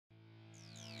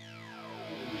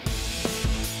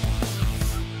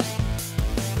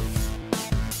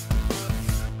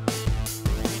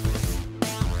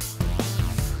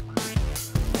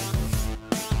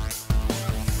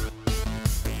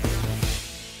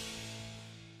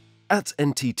At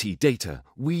NTT Data,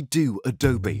 we do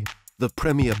Adobe, the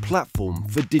premier platform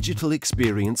for digital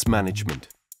experience management.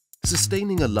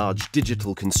 Sustaining a large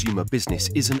digital consumer business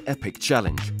is an epic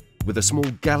challenge, with a small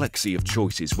galaxy of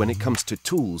choices when it comes to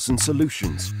tools and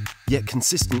solutions. Yet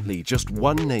consistently, just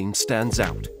one name stands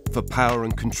out. For power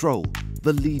and control,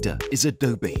 the leader is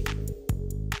Adobe.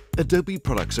 Adobe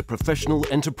products are professional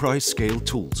enterprise-scale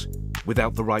tools.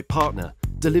 Without the right partner,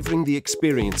 delivering the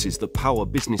experiences that power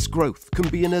business growth can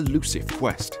be an elusive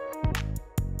quest.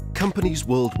 Companies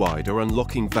worldwide are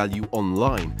unlocking value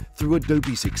online through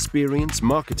Adobe's experience,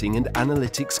 marketing and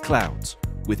analytics clouds,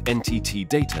 with NTT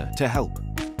Data to help.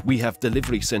 We have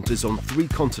delivery centers on 3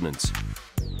 continents.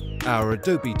 Our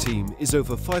Adobe team is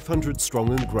over 500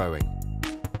 strong and growing.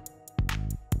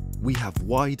 We have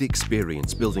wide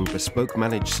experience building bespoke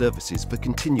managed services for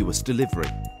continuous delivery,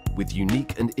 with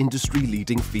unique and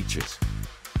industry-leading features.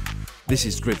 This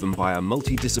is driven by a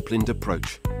multidisciplined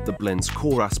approach that blends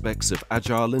core aspects of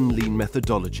agile and lean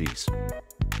methodologies.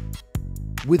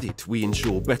 With it, we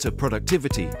ensure better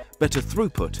productivity, better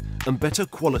throughput, and better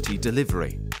quality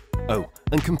delivery. Oh,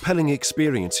 and compelling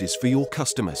experiences for your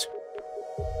customers.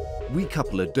 We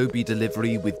couple Adobe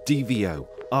delivery with DVO,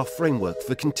 our framework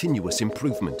for continuous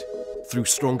improvement. Through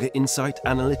stronger insight,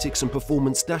 analytics, and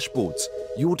performance dashboards,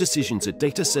 your decisions are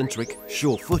data-centric,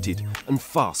 sure-footed, and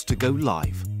fast to go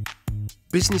live.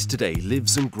 Business today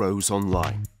lives and grows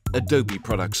online. Adobe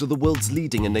products are the world's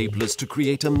leading enablers to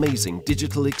create amazing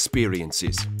digital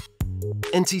experiences.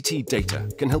 NTT Data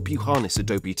can help you harness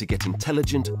Adobe to get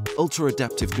intelligent,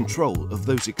 ultra-adaptive control of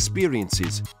those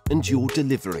experiences and your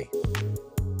delivery.